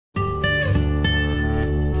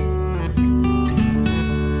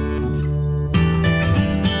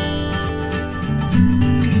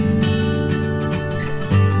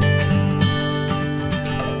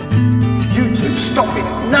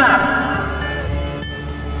Now!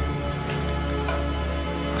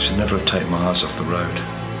 I should never have taken my eyes off the road.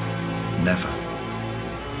 Never.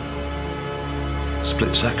 A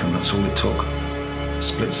split second, that's all it took. A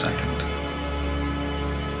split second.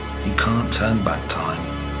 You can't turn back time.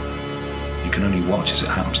 You can only watch as it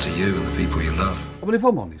happens to you and the people you love. I mean, if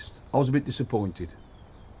I'm honest, I was a bit disappointed.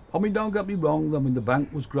 I mean, don't get me wrong, I mean, the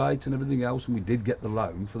bank was great and everything else, and we did get the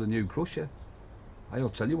loan for the new crusher. Hey, I'll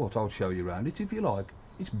tell you what, I'll show you around it if you like.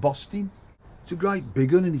 It's Boston. It's a great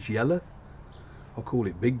big one and it's yellow. I call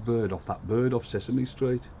it Big Bird off that bird off Sesame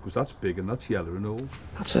Street, because that's big and that's yellow and all.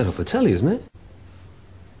 That's heard off the telly, isn't it?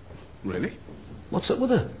 Really? What's up with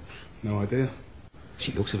her? No idea.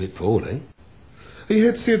 She looks a bit poorly. Are you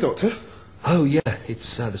here to see a doctor? Oh, yeah,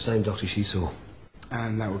 it's the same doctor she saw.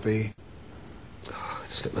 And that would be... Oh, it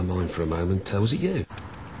slipped my mind for a moment. Was it you?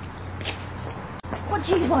 What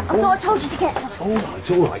do you want? I thought I told you to get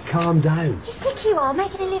lost. All right, calm down. You're sick you are,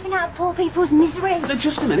 making a living out of poor people's misery. Now,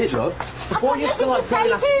 just a minute, love. I've got nothing to say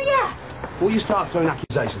to you. Before you start throwing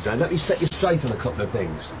accusations around, let me set you straight on a couple of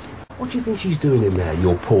things. What do you think she's doing in there,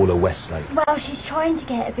 your Paula Westlake? Well, she's trying to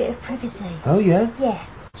get a bit of privacy. Oh, yeah? Yeah.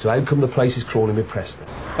 So how come the place is crawling with press then?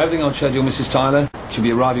 Everything on schedule, Mrs. Tyler. She'll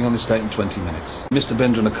be arriving on the estate in 20 minutes. Mr.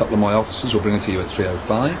 Binder and a couple of my officers will bring her to you at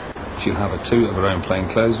 3:05. She'll have her two of her own plain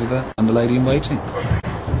clothes with her and the lady in waiting.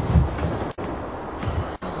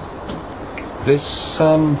 This,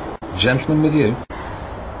 gentleman with you?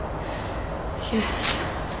 Yes.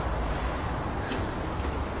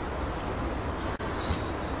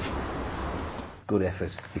 Good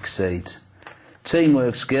effort. Exceeds.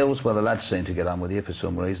 Teamwork skills, well, the lads seem to get on with you for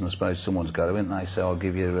some reason. I suppose someone's got to, isn't they? So I'll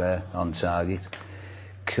give you on target.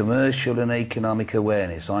 Commercial and economic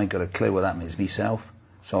awareness. I ain't got a clue what that means myself.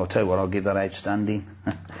 So I'll tell you what, I'll give that outstanding.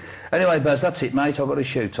 Anyway, Buzz, that's it, mate. I've got to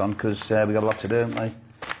shoot on because we've got a lot to do, haven't we?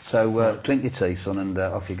 So drink your tea, son, and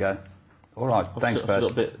off you go. All right, thanks, Buzz.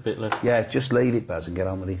 I've got a bit left. Yeah, just leave it, Buzz, and get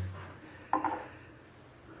on with it.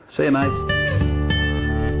 See you, mate.